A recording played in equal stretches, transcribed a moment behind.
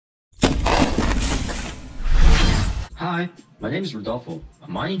Hi, my name is Rodolfo,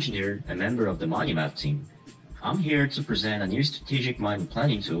 a mine engineer and member of the MiningMath team. I'm here to present a new strategic mine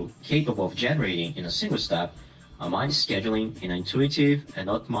planning tool capable of generating in a single step a mine scheduling in an intuitive and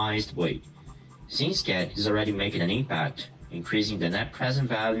optimized way. SimSched is already making an impact, increasing the net present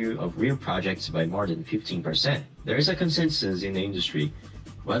value of real projects by more than 15%. There is a consensus in the industry,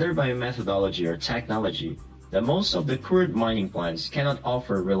 whether by methodology or technology, that most of the current mining plans cannot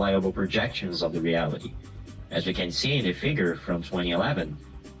offer reliable projections of the reality. As we can see in the figure from 2011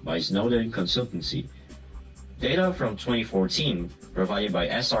 by Snowden Consultancy. Data from 2014 provided by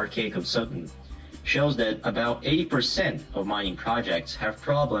SRK Consultant shows that about 80% of mining projects have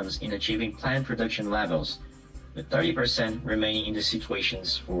problems in achieving planned production levels, with 30% remaining in the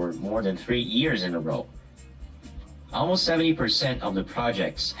situations for more than 3 years in a row. Almost 70% of the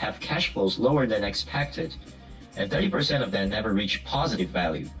projects have cash flows lower than expected, and 30% of them never reach positive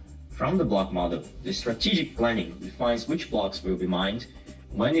value. From the block model, the strategic planning defines which blocks will be mined,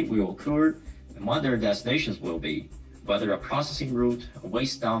 when it will occur, and what their destinations will be, whether a processing route, a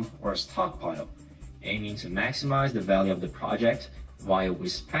waste dump, or a stockpile, aiming to maximize the value of the project while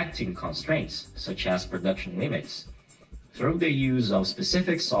respecting constraints such as production limits. Through the use of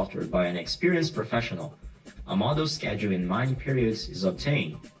specific software by an experienced professional, a model schedule in mining periods is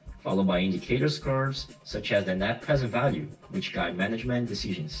obtained, followed by indicator scores such as the net present value, which guide management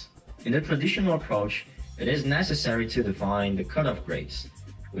decisions. In the traditional approach, it is necessary to define the cutoff grades,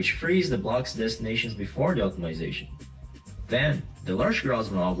 which freeze the block's destinations before the optimization. Then, the large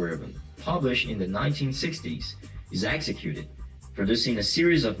Grossman algorithm, published in the 1960s, is executed, producing a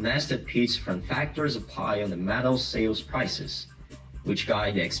series of nested pits from factors applied on the metal sales prices, which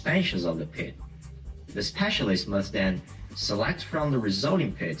guide the expansions of the pit. The specialist must then select from the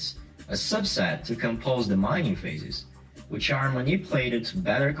resulting pits a subset to compose the mining phases, which are manipulated to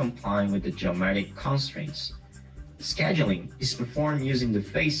better comply with the geometric constraints. Scheduling is performed using the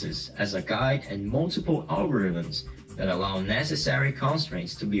phases as a guide and multiple algorithms that allow necessary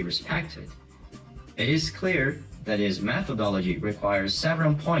constraints to be respected. It is clear that this methodology requires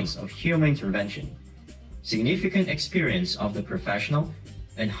several points of human intervention, significant experience of the professional,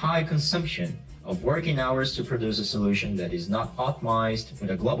 and high consumption of working hours to produce a solution that is not optimized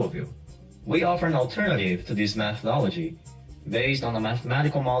with a global view. We offer an alternative to this methodology based on a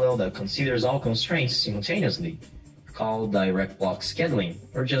mathematical model that considers all constraints simultaneously, called direct block scheduling,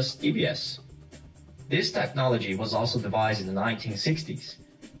 or just DBS. This technology was also devised in the 1960s,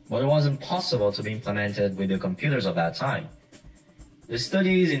 but it wasn't possible to be implemented with the computers of that time. The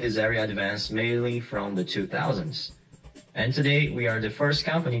studies in this area advanced mainly from the 2000s, and today we are the first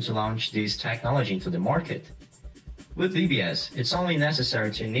company to launch this technology into the market. With DBS, it's only necessary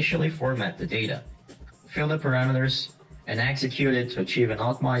to initially format the data, fill the parameters, and execute it to achieve an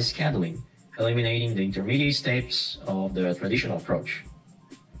optimized scheduling, eliminating the intermediate steps of the traditional approach.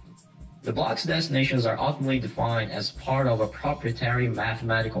 The block's destinations are ultimately defined as part of a proprietary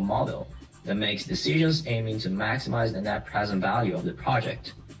mathematical model that makes decisions aiming to maximize the net present value of the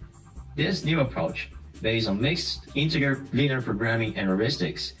project. This new approach, based on mixed integer linear programming and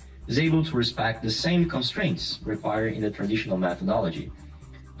heuristics, is able to respect the same constraints required in the traditional methodology,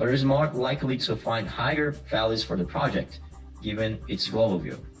 but is more likely to find higher values for the project, given its global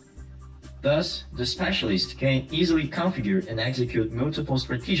view. Thus, the specialist can easily configure and execute multiple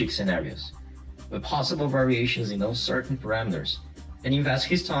strategic scenarios, with possible variations in those certain parameters, and invest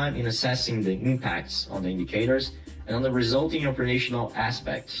his time in assessing the impacts on the indicators and on the resulting operational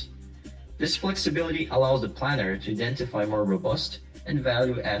aspects. This flexibility allows the planner to identify more robust and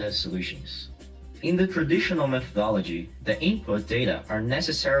value-added solutions. In the traditional methodology, the input data are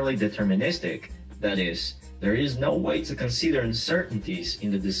necessarily deterministic, that is, there is no way to consider uncertainties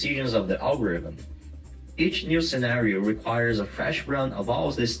in the decisions of the algorithm. Each new scenario requires a fresh run of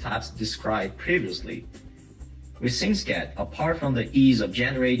all the steps described previously. With SimSched, apart from the ease of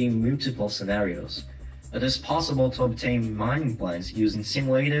generating multiple scenarios, it is possible to obtain mining plans using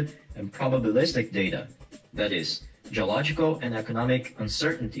simulated and probabilistic data, that is, geological and economic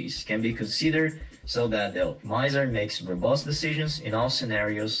uncertainties can be considered so that the optimizer makes robust decisions in all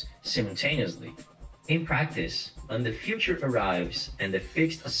scenarios simultaneously. In practice, when the future arrives and the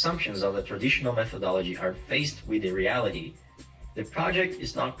fixed assumptions of the traditional methodology are faced with the reality, the project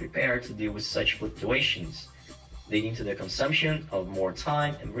is not prepared to deal with such fluctuations, leading to the consumption of more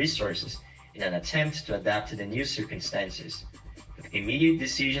time and resources in an attempt to adapt to the new circumstances, with immediate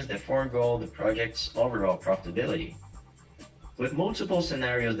decisions that forego the project's overall profitability. With multiple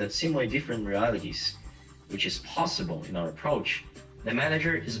scenarios that simulate different realities, which is possible in our approach, the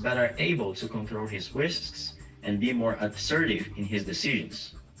manager is better able to control his risks and be more assertive in his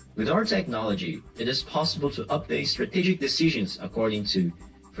decisions. With our technology, it is possible to update strategic decisions according to,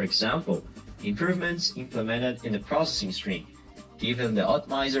 for example, improvements implemented in the processing stream, giving the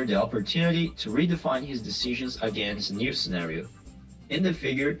optimizer the opportunity to redefine his decisions against a new scenario. In the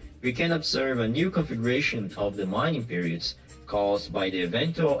figure, we can observe a new configuration of the mining periods caused by the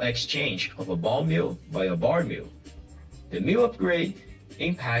eventual exchange of a ball mill by a bar mill. The mill upgrade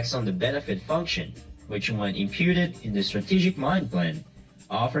impacts on the benefit function, which when imputed in the strategic mine plan,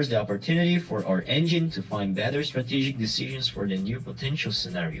 offers the opportunity for our engine to find better strategic decisions for the new potential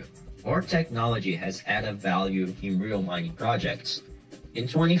scenario. Our technology has added value in real mining projects. In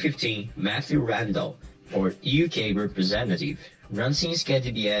 2015, Matthew Randall, our UK representative, ran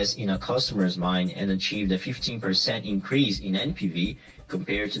SimSched in a customer's mine and achieved a 15% increase in NPV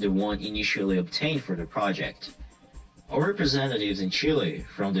compared to the one initially obtained for the project. Our representatives in Chile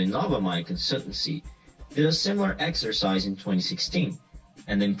from the Nova Mine consultancy did a similar exercise in 2016,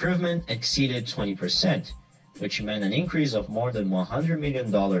 and the improvement exceeded 20%, which meant an increase of more than $100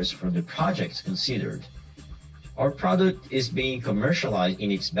 million for the projects considered. Our product is being commercialized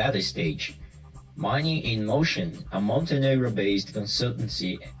in its beta stage. Mining in Motion, a Montenegro-based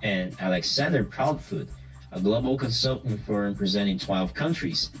consultancy, and Alexander Proudfoot, a global consulting firm presenting 12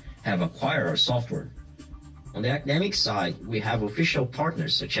 countries, have acquired our software. On the academic side, we have official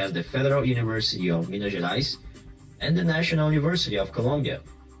partners such as the Federal University of Minas Gerais and the National University of Colombia,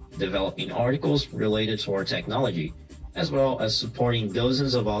 developing articles related to our technology, as well as supporting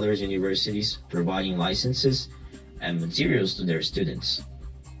dozens of other universities providing licenses and materials to their students.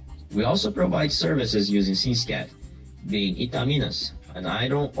 We also provide services using SimSched, being Itaminas, an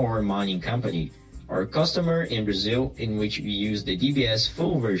iron ore mining company, our customer in Brazil, in which we use the DBS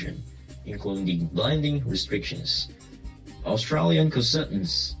full version, including blending restrictions. Australian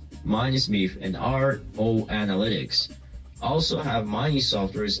consultants, MiningMath and RO Analytics, also have mining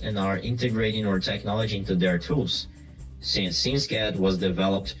softwares and are integrating our technology into their tools, since SimSched was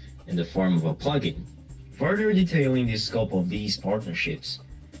developed in the form of a plugin. Further detailing the scope of these partnerships,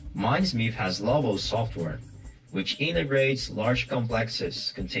 MiningMath has Lobo software, which integrates large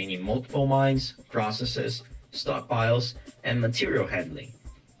complexes containing multiple mines, processes, stockpiles, and material handling,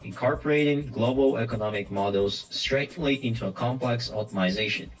 incorporating global economic models straightly into a complex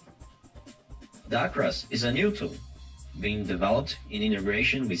optimization. DACRAS is a new tool being developed in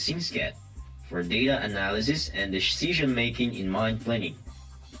integration with SimSched for data analysis and decision-making in mine planning.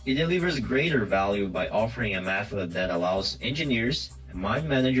 It delivers greater value by offering a method that allows engineers and mine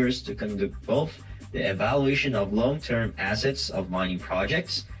managers to conduct both the evaluation of long-term assets of mining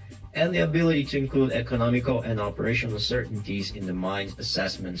projects and the ability to include economical and operational certainties in the mine's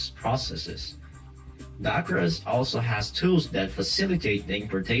assessments processes. DACRAS also has tools that facilitate the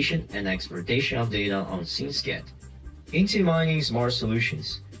importation and exportation of data on SimSched. Inti Mining Smart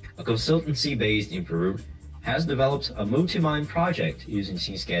Solutions, a consultancy based in Peru, has developed a multi-mine project using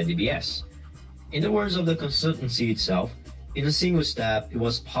SimSched. In the words of the consultancy itself, in a single step, it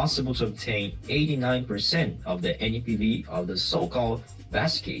was possible to obtain 89% of the NPV of the so-called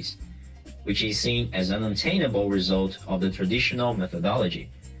best case, which is seen as an unattainable result of the traditional methodology,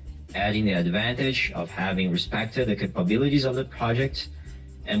 adding the advantage of having respected the capabilities of the project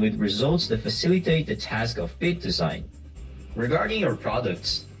and with results that facilitate the task of pit design. Regarding our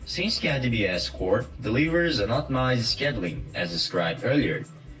products, SimSched Core delivers an optimized scheduling as described earlier.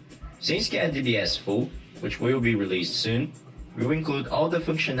 SimSched Full, which will be released soon, will include all the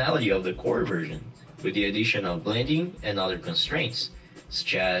functionality of the core version, with the addition of blending and other constraints,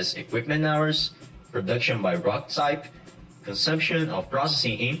 such as equipment hours, production by rock type, consumption of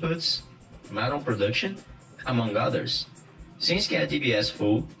processing inputs, metal production, among others. SimSched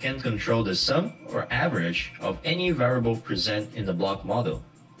Full can control the sum or average of any variable present in the block model.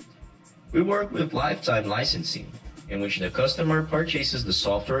 We work with lifetime licensing, in which the customer purchases the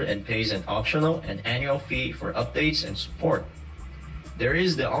software and pays an optional and annual fee for updates and support. There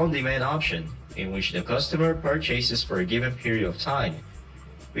is the on-demand option, in which the customer purchases for a given period of time.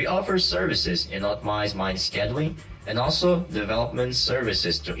 We offer services in optimized mine scheduling and also development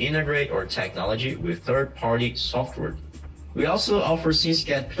services to integrate our technology with third-party software. We also offer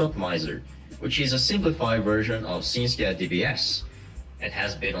SimSched Optimizer, which is a simplified version of SimSched. It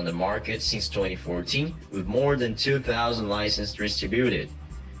has been on the market since 2014 with more than 2,000 licenses distributed.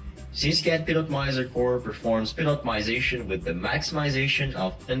 SimSched Optimizer Core performs pit optimization with the maximization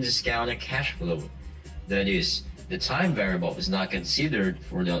of undiscounted cash flow. That is, the time variable is not considered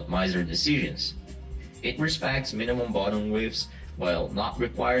for the optimizer decisions. It respects minimum bottom widths while not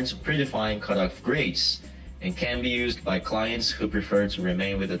required to predefine cutoff grades, and can be used by clients who prefer to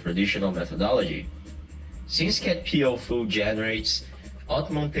remain with the traditional methodology. SimSched PO Full generates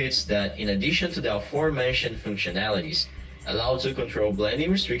optimum pits that, in addition to the aforementioned functionalities, allow to control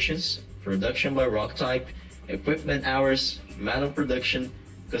blending restrictions, production by rock type, equipment hours, metal production,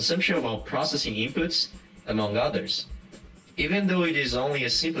 consumption of all processing inputs, among others. Even though it is only a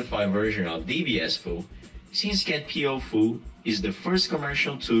simplified version of DBS Full, SimSched PO Full is the first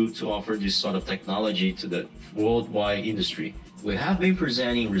commercial tool to offer this sort of technology to the worldwide industry. We have been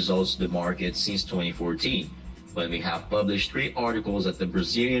presenting results to the market since 2014, when we have published 3 articles at the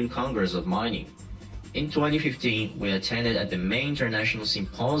Brazilian Congress of Mining. In 2015, we attended at the main international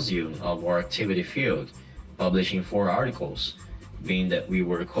symposium of our activity field, publishing 4 articles, being that we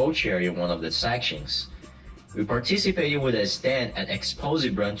were co-chairing one of the sections. We participated with a stand at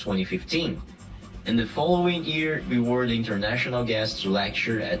Exposibrand 2015. In the following year, we were the international guest to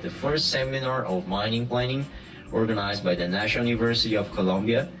lecture at the first seminar of mining planning organized by the National University of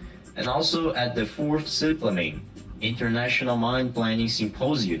Colombia, and also at the 4th Cyclamen International Mine Planning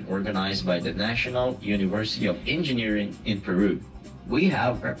Symposium organized by the National University of Engineering in Peru. We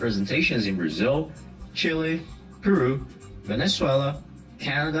have representations in Brazil, Chile, Peru, Venezuela,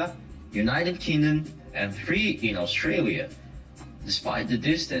 Canada, United Kingdom, and 3 in Australia. Despite the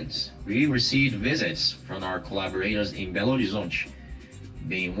distance, we received visits from our collaborators in Belo Horizonte,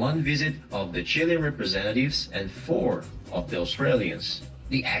 being 1 visit of the Chilean representatives and 4 of the Australians.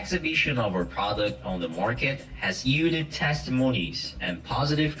 The exhibition of our product on the market has yielded testimonies and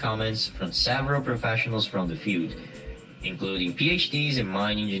positive comments from several professionals from the field, including PhDs in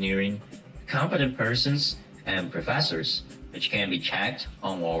mine engineering, competent persons, and professors, which can be checked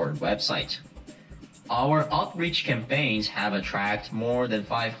on our website. Our outreach campaigns have attracted more than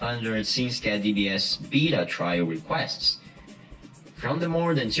 500 SimSched DBS beta trial requests. From the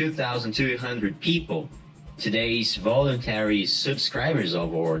more than 2,200 people, today's voluntary subscribers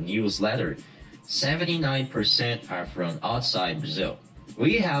of our newsletter, 79% are from outside Brazil.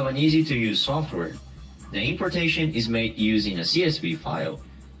 We have an easy-to-use software. The importation is made using a CSV file,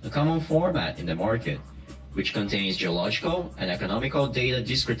 a common format in the market, which contains geological and economical data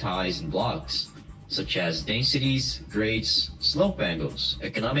discretized in blocks, such as densities, grades, slope angles,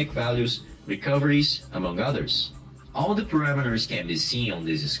 economic values, recoveries, among others. All the parameters can be seen on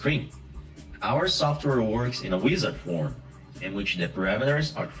this screen. Our software works in a wizard form, in which the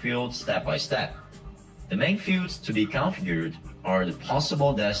parameters are filled step by step. The main fields to be configured are the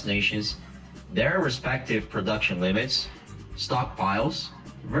possible destinations, their respective production limits, stockpiles,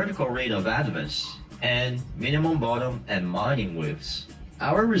 vertical rate of advance, and minimum bottom and mining widths.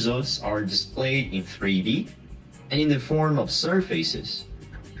 Our results are displayed in 3D and in the form of surfaces.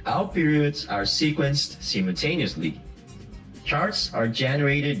 All periods are sequenced simultaneously. Charts are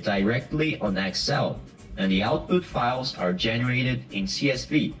generated directly on Excel, and the output files are generated in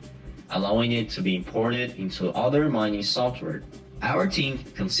CSV, allowing it to be imported into other mining software. Our team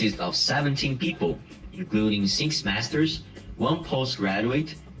consists of 17 people, including 6 masters, 1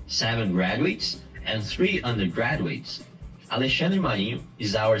 postgraduate, 7 graduates, and 3 undergraduates. Alexandre Marinho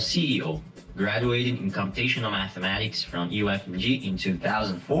is our CEO, graduating in computational mathematics from UFMG in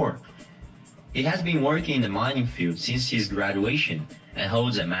 2004. He has been working in the mining field since his graduation and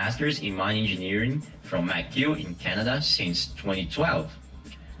holds a master's in mine engineering from McGill in Canada since 2012.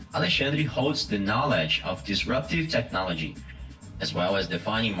 Alexandre holds the knowledge of disruptive technology, as well as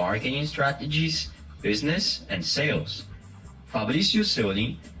defining marketing strategies, business, and sales. Fabrício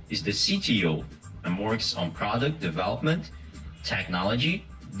Seolin is the CTO and works on product development, technology,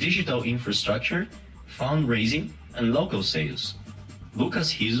 digital infrastructure, fundraising, and local sales.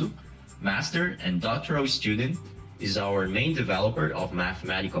 Lucas Rizzo, master and doctoral student, is our main developer of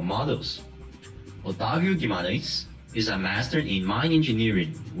mathematical models. Otávio Guimarães is a master in mine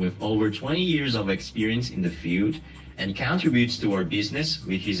engineering with over 20 years of experience in the field and contributes to our business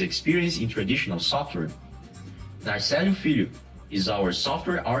with his experience in traditional software. Darcélio Filho is our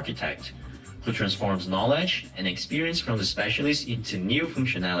software architect, who transforms knowledge and experience from the specialists into new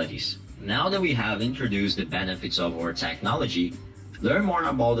functionalities. Now that we have introduced the benefits of our technology, learn more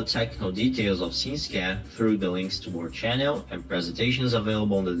about the technical details of SimSched through the links to our channel and presentations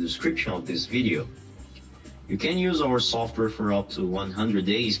available in the description of this video. You can use our software for up to 100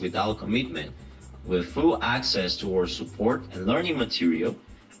 days without commitment, with full access to our support and learning material,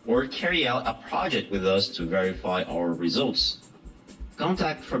 or carry out a project with us to verify our results.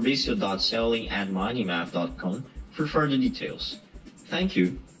 Contact fabricio.selling@miningmath.com for further details. Thank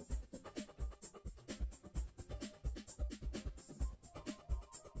you.